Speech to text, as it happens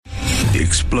The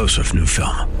explosive new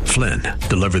film, Flynn,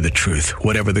 deliver the truth,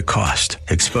 whatever the cost,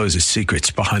 exposes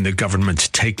secrets behind the government's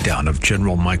takedown of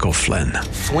General Michael Flynn.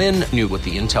 Flynn knew what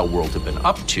the intel world had been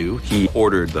up to. He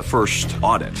ordered the first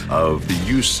audit of the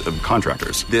use of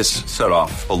contractors. This set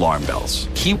off alarm bells.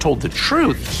 He told the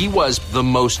truth. He was the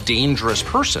most dangerous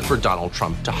person for Donald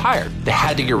Trump to hire. They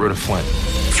had to get rid of Flynn.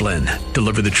 Flynn,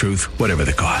 deliver the truth, whatever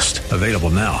the cost. Available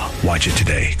now. Watch it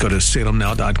today. Go to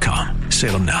salemnow.com.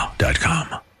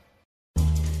 salemnow.com.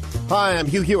 Hi, I'm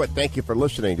Hugh Hewitt. Thank you for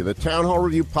listening to the Town Hall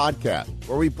Review Podcast,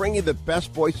 where we bring you the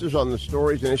best voices on the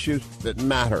stories and issues that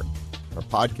matter. Our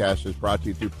podcast is brought to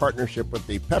you through partnership with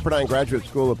the Pepperdine Graduate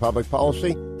School of Public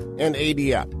Policy and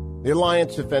ADF, the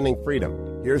Alliance Defending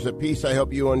Freedom. Here's a piece I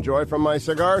hope you enjoy from my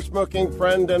cigar-smoking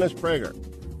friend, Dennis Prager.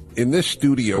 In this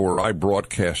studio where I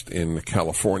broadcast in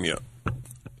California,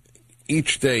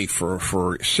 each day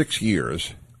for 6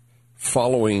 years,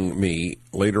 following me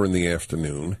later in the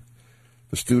afternoon,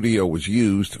 the studio was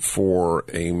used for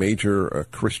a major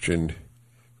Christian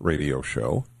radio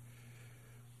show,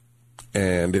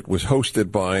 and it was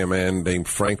hosted by a man named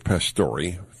Frank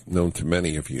Pastore, known to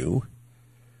many of you.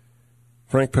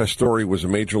 Frank Pastore was a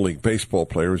Major League Baseball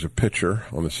player, he was a pitcher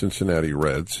on the Cincinnati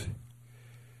Reds,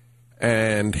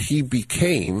 and he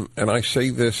became, and I say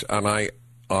this, and I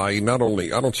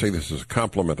don't say this as a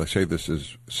compliment, I say this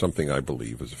as something I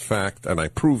believe is a fact, and I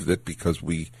proved it because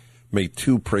we made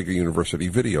 2 Prager University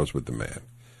videos with the man.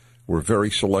 We're very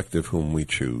selective whom we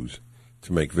choose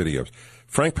to make videos.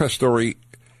 Frank Pastore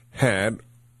had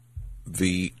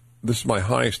this is my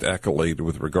highest accolade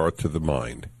with regard to the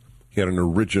mind. He had an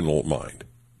original mind.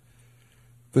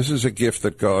 This is a gift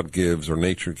that God gives or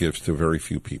nature gives to very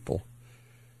few people.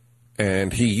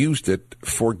 And he used it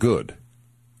for good.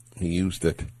 He used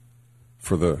it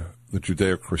for the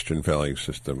Judeo-Christian value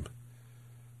system,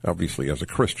 obviously as a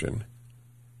Christian,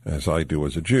 as I do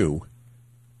as a Jew,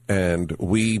 and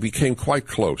we became quite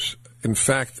close. In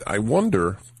fact, I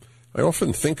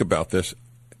often think about this.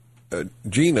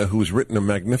 Gina, who's written a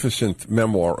magnificent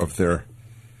memoir of their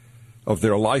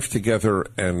life together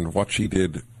and what she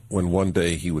did when one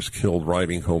day he was killed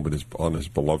riding home on his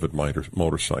beloved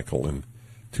motorcycle in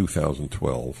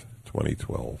 2012.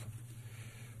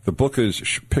 The book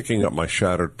is Picking Up My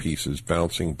Shattered Pieces,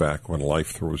 Bouncing Back When Life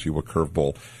Throws You a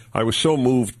Curveball. I was so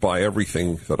moved by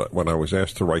everything that when I was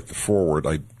asked to write the foreword,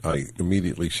 I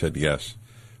immediately said yes,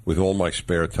 with all my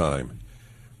spare time.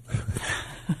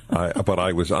 But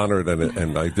I was honored,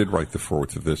 and I did write the foreword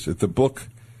to this. The book,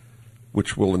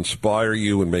 which will inspire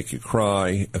you and make you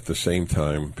cry at the same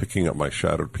time, Picking Up My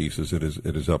Shattered Pieces, it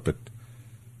is up at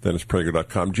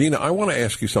DennisPrager.com. Gina, I want to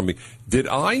ask you something. Did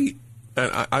I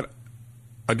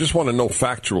just want to know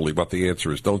factually what the answer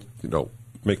is. Don't,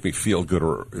 make me feel good,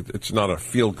 or it's not a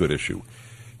feel-good issue.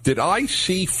 Did I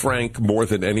see Frank more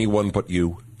than anyone but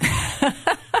you?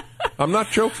 I'm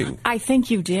not joking. I think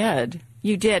you did.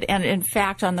 You did. And in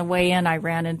fact, on the way in, I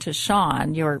ran into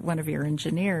Sean, one of your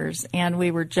engineers, and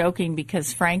we were joking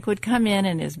because Frank would come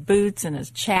in his boots and his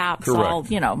chaps,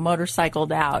 Correct. all,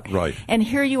 motorcycled out. Right. And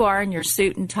here you are in your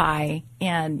suit and tie,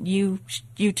 and you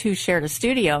two shared a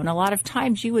studio, and a lot of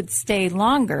times you would stay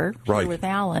longer Right. here with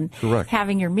Alan, Correct.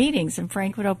 having your meetings, and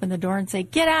Frank would open the door and say,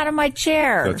 "Get out of my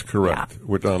chair." That's correct.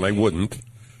 Yeah. I wouldn't.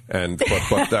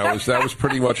 But that was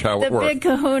pretty much how it worked. The big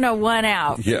kahuna won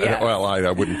out. Yeah, Yes. well, I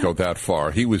wouldn't go that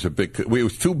far. He was it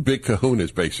was 2 big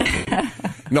kahunas, basically.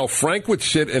 No, Frank would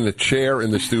sit in a chair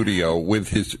in the studio with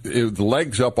his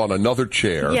legs up on another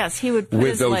chair. Yes, he would put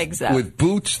his legs up. With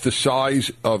boots the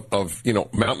size of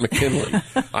Mount McKinley.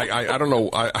 I don't know.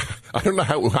 I don't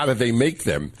know how did they make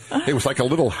them. It was like a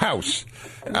little house.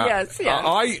 Yes.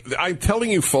 I'm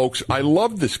telling you, folks, I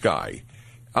love this guy.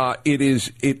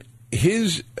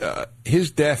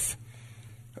 His death,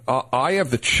 I have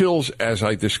the chills as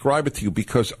I describe it to you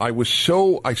because I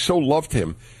so loved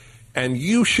him. And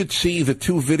you should see the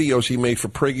 2 videos he made for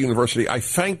Prager University. I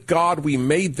thank God we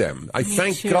made them.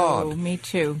 Thank God. Me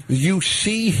too. You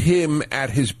see him at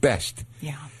his best.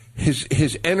 Yeah.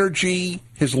 His energy,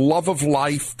 his love of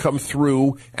life come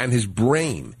through, and his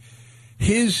brain.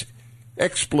 His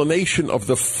explanation of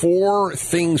the 4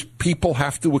 things people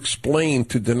have to explain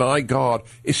to deny God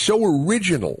is so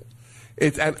original.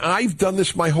 And I've done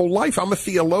this my whole life. I'm a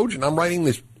theologian. I'm writing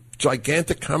this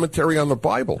gigantic commentary on the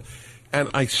Bible. And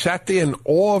I sat there in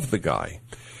awe of the guy.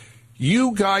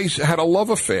 You guys had a love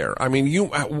affair. I mean,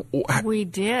 we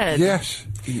did. Yes.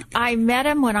 I met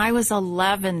him when I was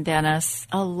 11, Dennis.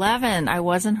 11. I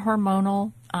wasn't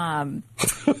hormonal. I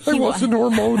wasn't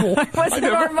hormonal. I wasn't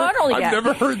hormonal yet. I've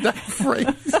never heard that phrase.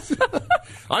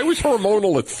 I was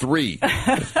hormonal at 3.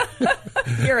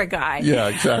 You're a guy. Yeah,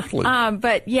 exactly.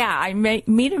 But yeah, I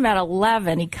meet him at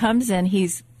 11. He comes in.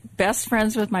 He's best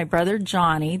friends with my brother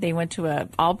Johnny. They went to a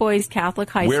all-boys Catholic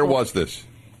high school. Where was this?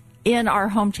 In our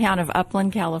hometown of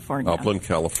Upland, California. Upland,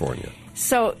 California.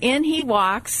 So in he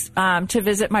walks to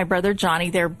visit my brother Johnny.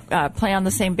 They're play on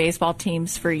the same baseball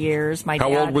teams for years. My How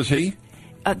dad, old was he?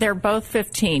 They're both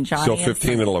 15, Johnny. So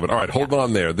 15 and 11. All right, hold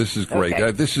on there. This is great.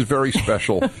 Okay. This is very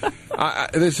special.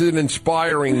 This is an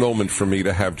inspiring moment for me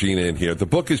to have Gina in here. The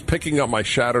book is Picking Up My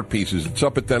Shattered Pieces. It's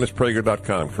up at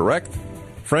DennisPrager.com, correct?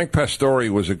 Frank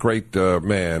Pastore was a great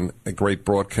man, a great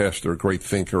broadcaster, a great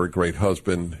thinker, a great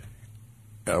husband.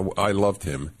 I loved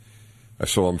him. I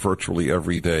saw him virtually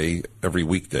every day, every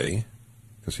weekday,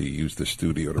 because he used the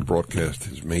studio to broadcast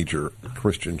his major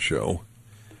Christian show.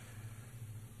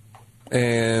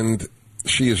 And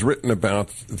she has written about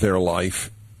their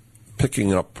life,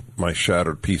 picking up my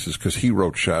shattered pieces, because he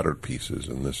wrote Shattered Pieces,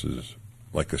 and this is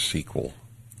like a sequel.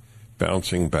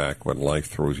 Bouncing Back When Life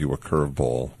Throws You a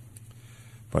Curveball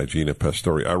by Gina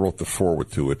Pastore. I wrote the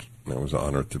foreword to it, and I was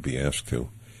honored to be asked to.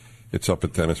 It's up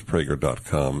at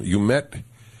DennisPrager.com. You met,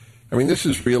 I mean, this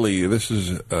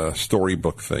is a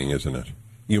storybook thing, isn't it?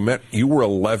 You were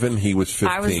 11, he was 15.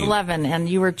 I was 11, and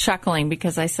you were chuckling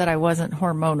because I said I wasn't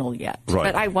hormonal yet. Right.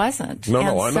 But I wasn't.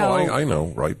 No, I know,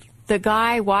 right. The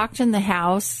guy walked in the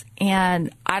house,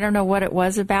 and I don't know what it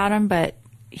was about him, but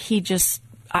he just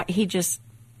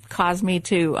caused me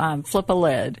to flip a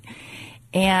lid.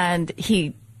 And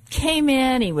he came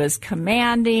in, he was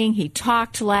commanding, he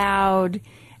talked loud,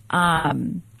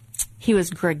 he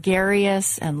was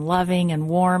gregarious and loving and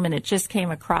warm, and it just came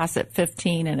across at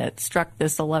 15, and it struck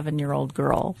this 11-year-old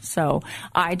girl. So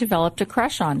I developed a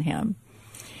crush on him.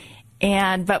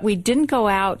 But we didn't go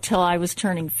out till I was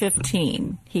turning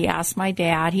 15. He asked my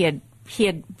dad. He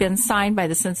had been signed by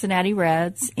the Cincinnati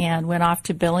Reds and went off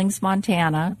to Billings,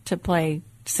 Montana to play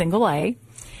single A.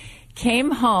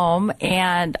 Came home,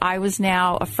 and I was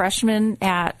now a freshman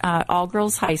at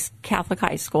all-girls Catholic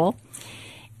high school.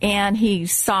 And he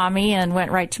saw me and went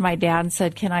right to my dad and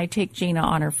said, "Can I take Gina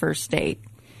on her first date?"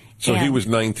 So he was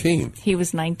 19. He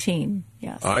was 19,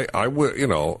 yes. I would,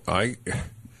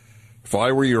 if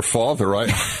I were your father, I'd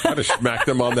have smacked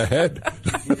him on the head.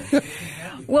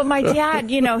 Well, my dad,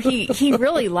 he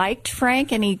really liked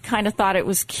Frank, and he kind of thought it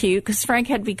was cute because Frank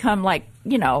had become like,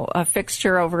 a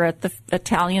fixture over at the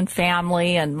Italian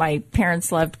family, and my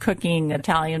parents loved cooking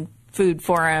Italian food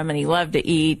for him, and he loved to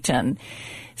eat, and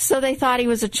so they thought he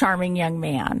was a charming young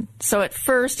man. So at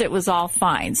first it was all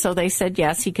fine. So they said,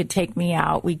 yes, he could take me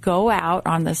out. We go out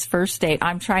on this first date.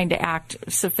 I'm trying to act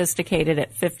sophisticated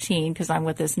at 15 because I'm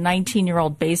with this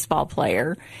 19-year-old baseball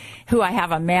player who I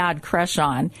have a mad crush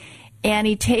on. And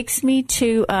he takes me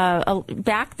to,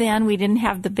 back then we didn't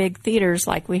have the big theaters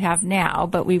like we have now,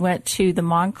 but we went to the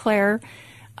Montclair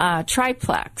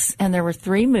triplex, and there were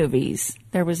 3 movies.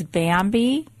 There was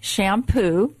Bambi,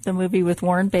 Shampoo, the movie with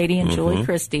Warren Beatty and Julie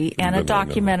Christie, and a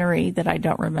documentary that I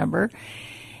don't remember.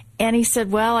 And he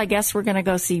said, well, I guess we're going to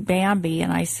go see Bambi.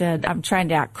 And I said, I'm trying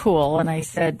to act cool. And I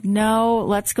said, no,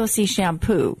 let's go see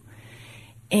Shampoo.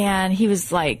 And he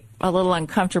was like a little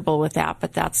uncomfortable with that,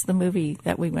 but that's the movie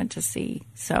that we went to see.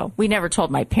 So we never told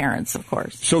my parents, of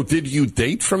course. So did you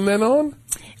date from then on?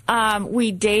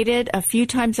 We dated a few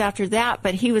times after that,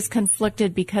 but he was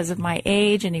conflicted because of my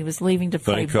age, and he was leaving to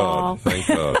play ball. Thank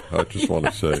God. I just want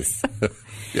to say.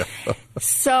 Yeah.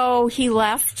 So he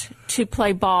left to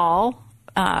play ball,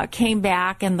 came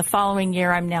back, and the following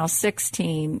year, I'm now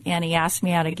 16, and he asked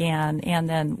me out again, and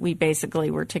then we basically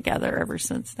were together ever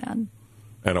since then.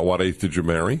 And at what age did you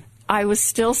marry? I was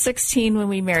still 16 when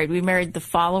we married. We married the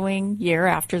following year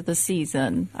after the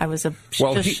season. I was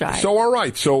just shy. So, all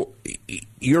right. So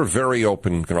you're very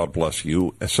open, God bless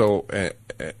you, so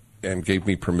and gave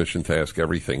me permission to ask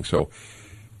everything. So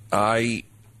I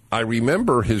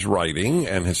remember his writing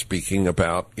and his speaking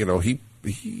about, he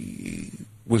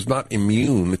was not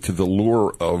immune to the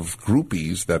lure of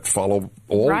groupies that follow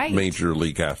all major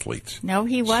league athletes. No,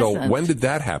 he wasn't. So when did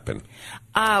that happen?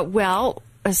 Well,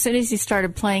 as soon as he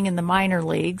started playing in the minor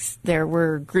leagues, there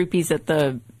were groupies at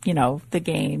the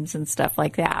games and stuff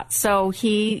like that. So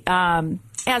he,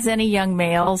 as any young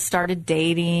male, started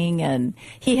dating, and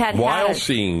he had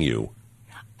seeing you.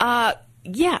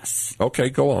 Yes. Okay,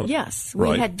 go on. Yes,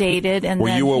 we had dated, and were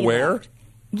then you aware?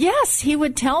 Yes, he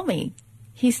would tell me.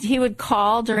 He would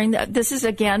call during this is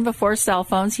again before cell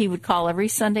phones. He would call every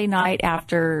Sunday night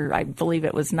after, I believe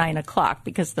it was 9:00,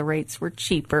 because the rates were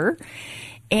cheaper.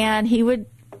 And he would,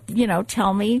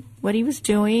 tell me what he was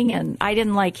doing, and I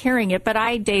didn't like hearing it, but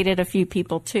I dated a few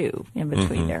people too in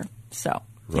between there. So,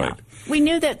 right. We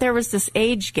knew that there was this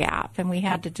age gap, and we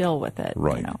had to deal with it.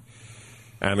 Right.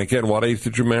 And again, what age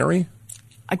did you marry?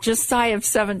 Just shy of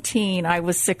 17. I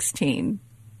was 16.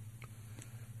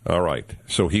 All right.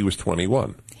 So he was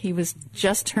 21. He was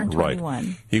just turned 21.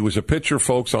 Right. He was a pitcher,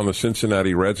 folks, on the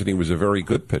Cincinnati Reds, and he was a very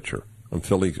good pitcher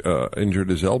until he injured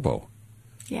his elbow.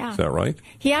 Yeah. Is that right?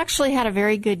 He actually had a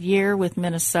very good year with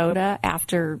Minnesota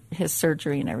after his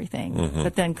surgery and everything. Mm-hmm.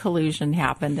 But then collusion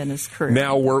happened in his career.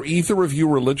 Now, were either of you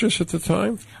religious at the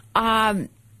time?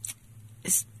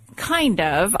 Kind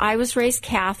of. I was raised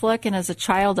Catholic, and as a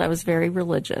child, I was very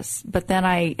religious. But then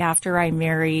after I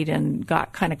married and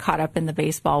got kind of caught up in the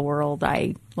baseball world,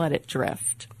 I let it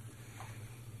drift.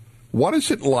 What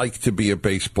is it like to be a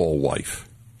baseball wife?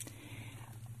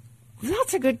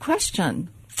 That's a good question.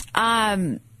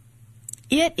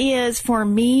 It is, for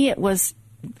me, it was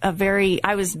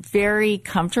I was very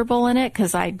comfortable in it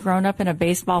because I'd grown up in a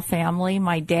baseball family.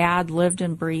 My dad lived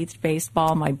and breathed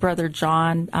baseball. My brother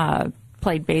John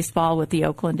played baseball with the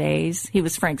Oakland A's. He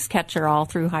was Frank's catcher all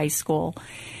through high school.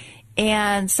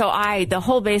 And so the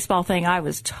whole baseball thing I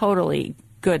was totally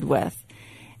good with.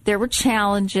 There were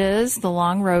challenges, the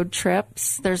long road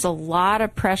trips. There's a lot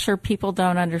of pressure. People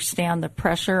don't understand the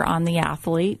pressure on the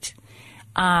athlete,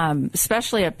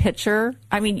 especially a pitcher.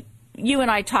 I mean, you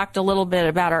and I talked a little bit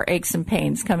about our aches and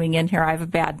pains coming in here. I have a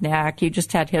bad neck. You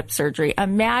just had hip surgery.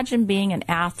 Imagine being an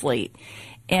athlete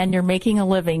and you're making a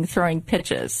living throwing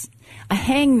pitches. A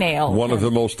hangnail. One of the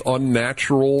most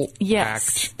unnatural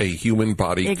acts a human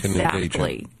body can engage in.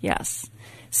 Exactly, yes.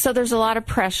 So there's a lot of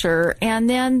pressure. And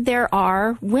then there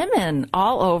are women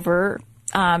all over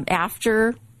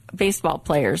after baseball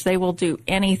players. They will do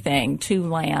anything to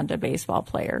land a baseball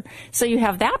player. So you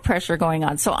have that pressure going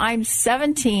on. So I'm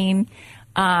 17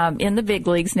 in the big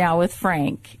leagues now with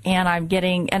Frank, and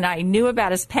I knew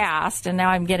about his past, and now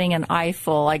I'm getting an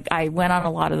eyeful. I went on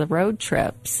a lot of the road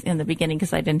trips in the beginning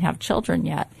because I didn't have children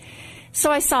yet.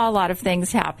 So I saw a lot of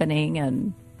things happening,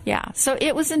 and so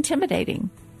it was intimidating.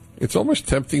 It's almost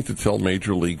tempting to tell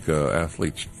major league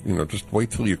athletes, just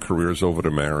wait till your career is over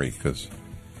to marry, because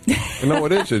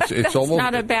it is. It's almost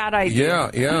not a bad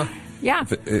idea. Yeah.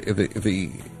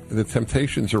 The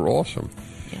temptations are awesome.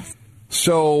 Yes.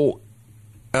 So,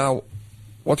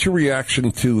 what's your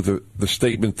reaction to the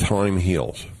statement "time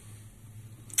heals"?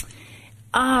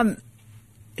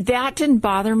 That didn't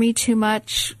bother me too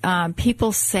much.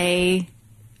 People say.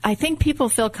 I think people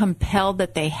feel compelled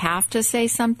that they have to say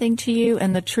something to you,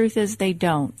 and the truth is they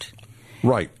don't.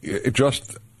 Right.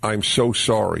 I'm so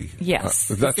sorry. Yes.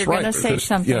 That's if you're right. going to say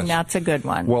something, that's a good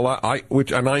one. Well, I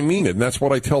mean it, and that's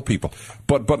what I tell people.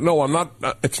 But no, I'm not.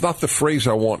 It's not the phrase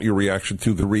I want your reaction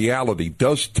to. The reality.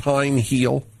 Does time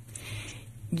heal?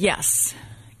 Yes.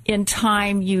 In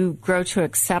time, you grow to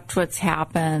accept what's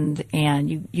happened,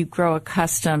 and you grow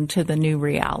accustomed to the new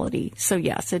reality. So,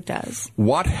 yes, it does.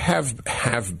 What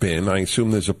have been, I assume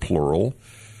there's a plural,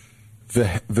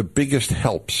 the biggest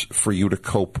helps for you to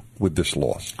cope with this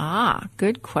loss?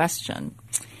 Good question.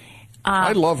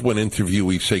 I love when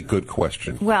interviewees say good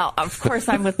question. Well, of course,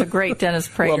 I'm with the great Dennis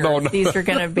Prager. Well, no. These are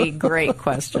going to be great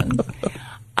questions.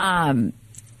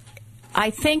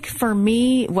 I think for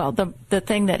me, the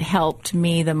thing that helped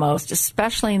me the most,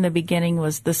 especially in the beginning,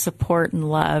 was the support and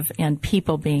love and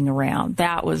people being around.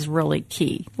 That was really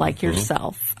key, like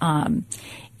yourself.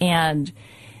 And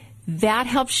that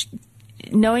helps,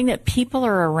 knowing that people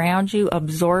are around you,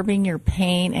 absorbing your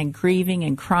pain and grieving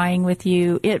and crying with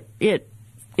you. It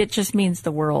just means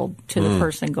the world to the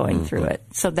person going through it.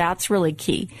 So that's really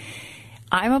key.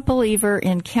 I'm a believer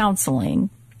in counseling.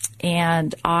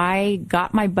 And I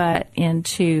got my butt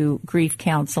into grief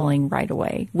counseling right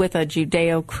away with a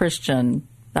Judeo-Christian.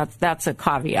 That's a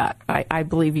caveat. I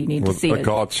believe you need to see it.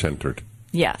 God-centered.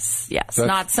 Yes.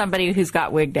 Not somebody who's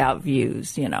got wigged out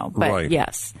views, but right.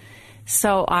 Yes.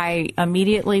 So I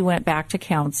immediately went back to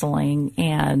counseling,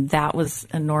 and that was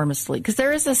enormously, because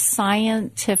there is a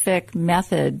scientific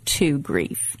method to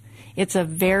grief. It's a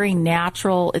very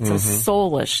natural, it's a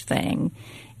soulish thing.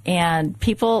 And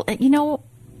people,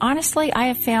 honestly, I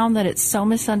have found that it's so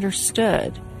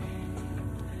misunderstood,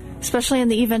 especially in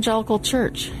the evangelical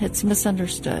church. It's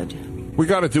misunderstood. We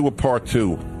got to do a part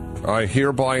 2. I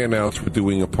hereby announce we're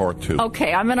doing a part 2.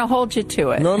 Okay, I'm going to hold you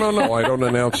to it. No. I don't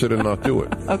announce it and not do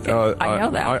it. Okay, I know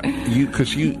that.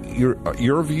 Because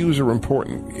your views are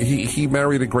important. He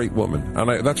married a great woman,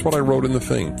 and that's what I wrote in the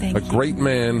thing. Thank you. Great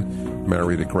man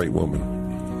married a great woman.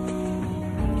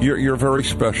 You're very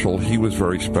special. He was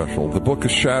very special. The book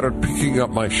is Shattered, Picking Up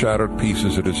My Shattered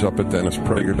Pieces. It is up at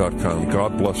DennisPrager.com.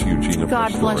 God bless you, Gina.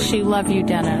 God bless you. Love you,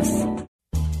 Dennis.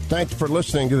 Thanks for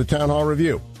listening to the Town Hall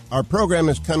Review. Our program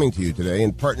is coming to you today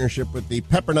in partnership with the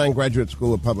Pepperdine Graduate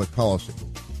School of Public Policy,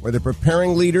 where they're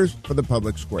preparing leaders for the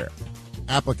public square.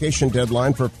 Application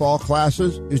deadline for fall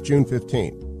classes is June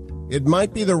 15. It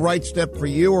might be the right step for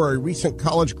you or a recent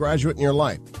college graduate in your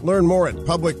life. Learn more at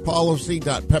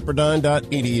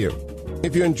publicpolicy.pepperdine.edu.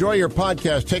 If you enjoy your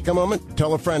podcast, take a moment,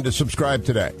 tell a friend to subscribe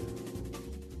today.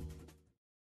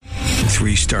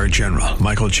 3-star General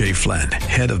Michael J. Flynn,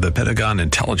 head of the Pentagon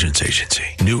Intelligence Agency,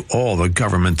 knew all the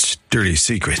government's dirty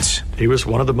secrets. He was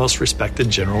one of the most respected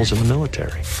generals in the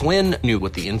military. Flynn knew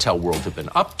what the intel world had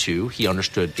been up to. He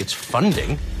understood its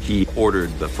funding. He ordered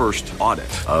the first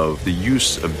audit of the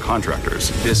use of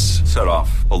contractors. This set off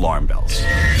alarm bells.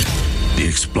 The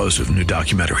explosive new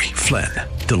documentary, Flynn,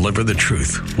 Deliver the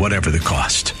Truth, Whatever the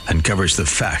Cost, uncovers the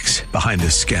facts behind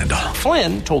this scandal.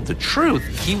 Flynn told the truth.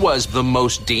 He was the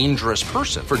most dangerous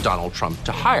person for Donald Trump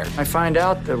to hire. I find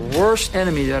out the worst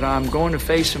enemy that I'm going to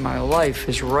face in my life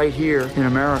is right here in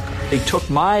America. They took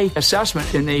my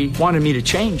assessment and they wanted me to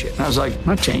change it. And I was like, I'm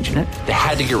not changing it. They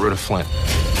had to get rid of Flynn.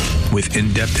 With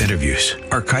in-depth interviews,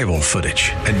 archival footage,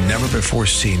 and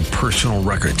never-before-seen personal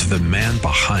records of the man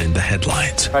behind the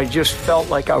headlines. I just felt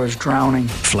like I was drowning.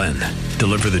 Flynn,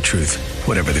 Deliver the Truth,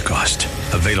 Whatever the Cost.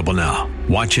 Available now.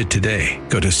 Watch it today.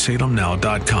 Go to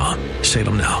salemnow.com.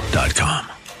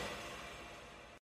 salemnow.com.